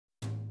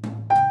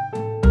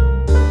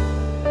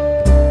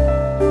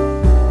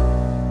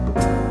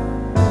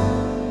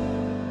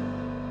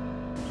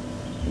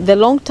the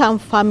long-term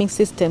farming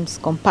systems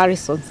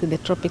comparisons in the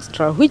tropics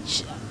trial,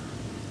 which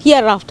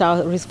hereafter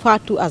are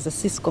referred to as the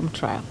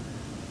SYSCOM-Trial,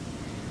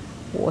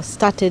 was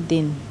started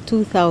in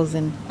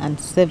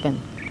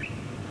 2007.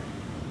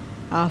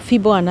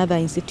 FIBO and other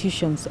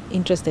institutions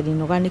interested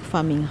in organic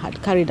farming had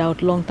carried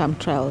out long-term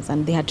trials,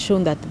 and they had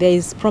shown that there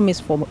is promise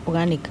for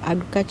organic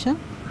agriculture,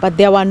 but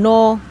there were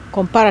no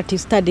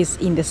comparative studies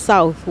in the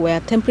south where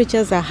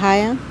temperatures are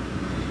higher,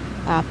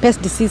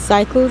 pest disease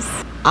cycles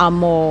are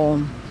more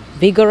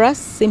vigorous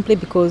simply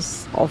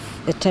because of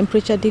the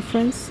temperature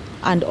difference,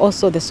 and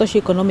also the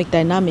socioeconomic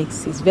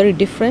dynamics is very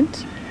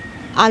different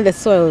and the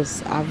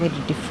soils are very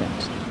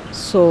different.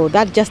 So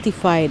that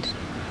justified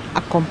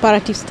a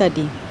comparative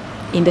study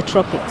in the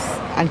tropics,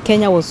 and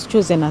Kenya was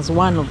chosen as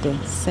one of the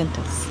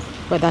centers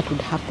where that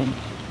would happen.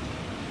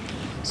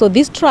 So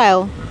this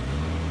trial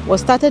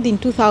was started in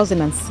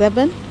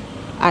 2007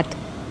 at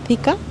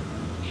Thika.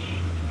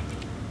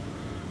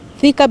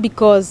 Thika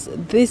because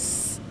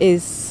this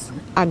is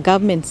a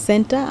government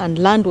center and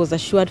land was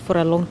assured for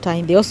a long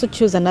time. They also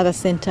chose another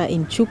center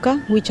in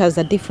Chuka, which has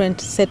a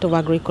different set of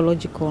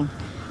agroecological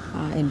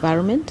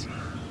environment,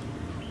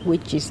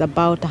 which is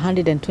about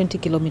 120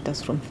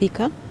 kilometers from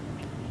Thika.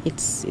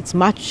 It's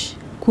much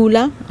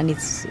cooler and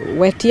it's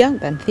wettier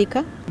than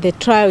Thika. The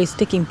trial is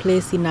taking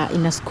place in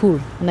a school,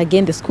 and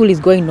again the school is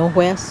going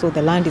nowhere, so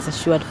the land is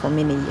assured for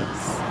many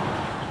years.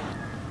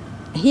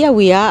 Here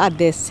we are at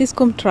the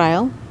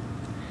SYSCOM-Trial.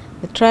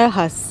 The trial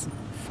has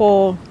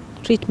 4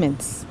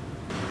 treatments.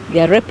 They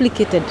are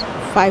replicated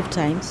 5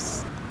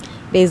 times.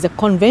 There is a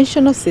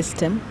conventional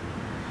system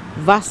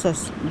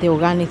versus the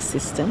organic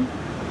system,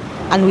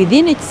 and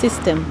within each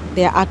system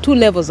there are 2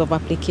 levels of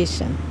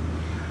application,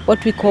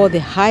 what we call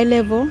the high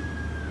level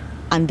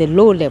and the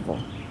low level.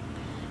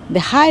 The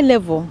high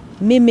level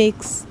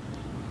mimics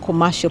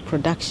commercial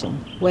production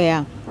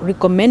where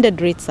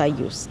recommended rates are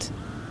used.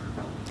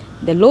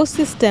 The low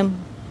system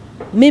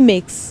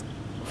mimics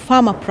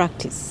farmer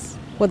practice,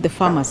 what the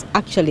farmers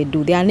actually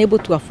do. They are unable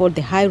to afford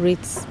the high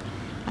rates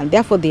and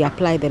therefore they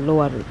apply the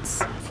lower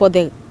rates. For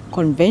the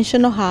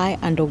conventional high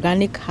and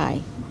organic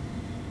high,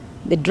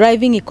 the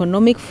driving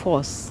economic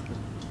force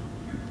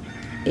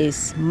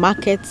is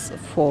markets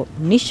for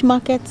niche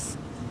markets,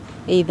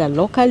 either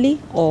locally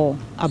or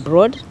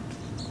abroad,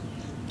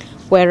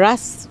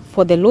 whereas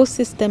for the low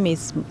system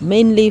is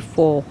mainly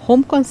for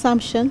home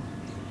consumption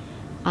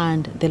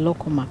and the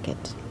local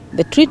market.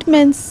 The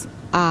treatments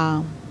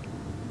are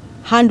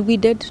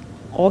hand-weeded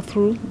all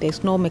through.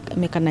 There's no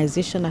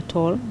mechanization at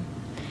all.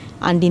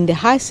 And in the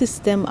high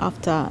system,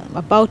 after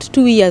about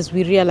 2 years,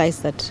 we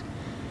realized that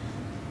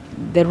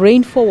the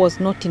rainfall was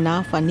not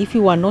enough, and if we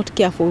were not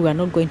careful, we were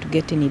not going to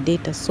get any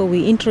data. So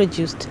we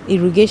introduced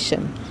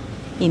irrigation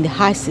in the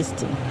high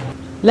system.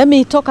 Let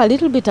me talk a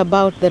little bit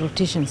about the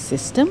rotation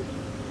system.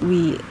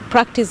 We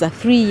practice a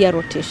 3-year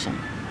rotation,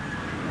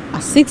 a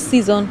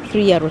 6-season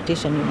 3-year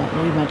rotation, we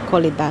might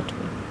call it that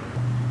way.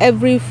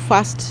 Every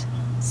first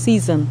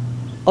season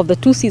of the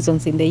 2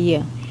 seasons in the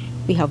year,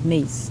 we have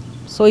maize.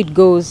 So it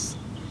goes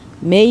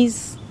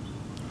maize,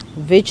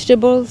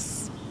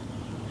 vegetables,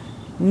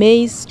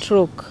 maize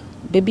stroke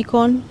baby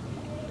corn,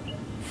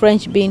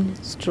 French bean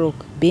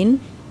stroke bean,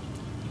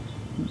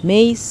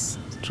 maize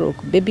stroke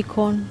baby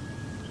corn,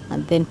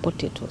 and then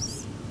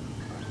potatoes.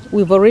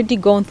 We've already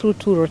gone through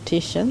 2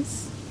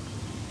 rotations,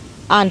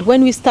 and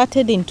when we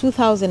started in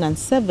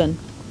 2007,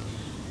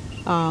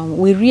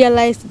 we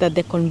realized that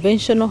the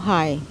conventional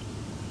high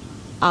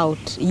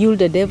out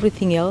yielded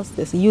everything else.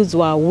 The yields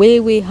were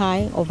way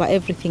high over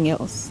everything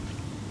else.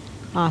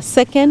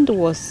 Second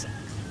was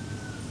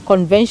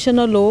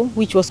conventional low,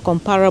 which was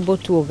comparable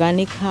to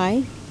organic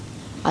high,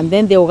 and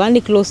then the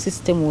organic low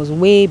system was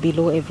way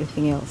below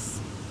everything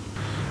else.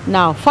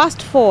 Now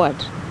fast forward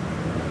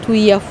to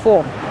year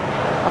 4,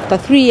 after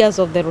 3 years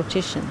of the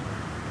rotation,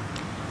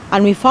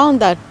 and we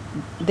found that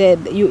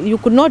you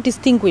could not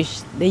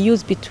distinguish the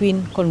use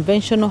between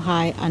conventional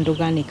high and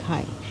organic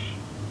high.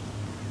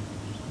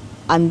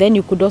 And then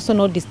you could also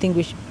not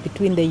distinguish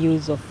between the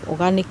use of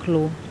organic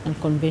low and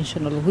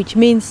conventional low, which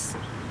means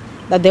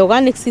that the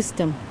organic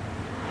system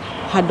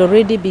had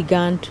already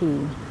begun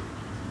to,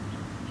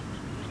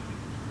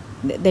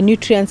 the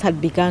nutrients had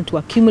begun to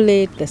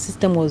accumulate, the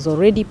system was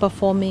already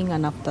performing,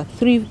 and after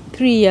three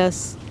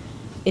years,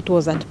 it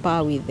was at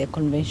par with the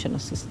conventional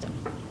system.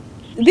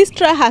 This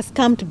trial has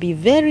come to be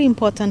very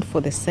important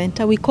for the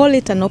center. We call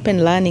it an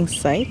open learning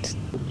site.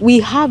 We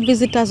have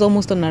visitors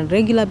almost on a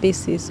regular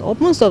basis,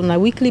 almost on a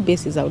weekly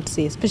basis, I would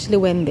say, especially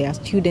when they are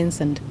students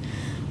and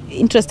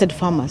interested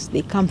farmers.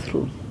 They come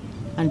through,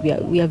 and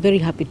we are very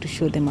happy to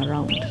show them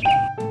around.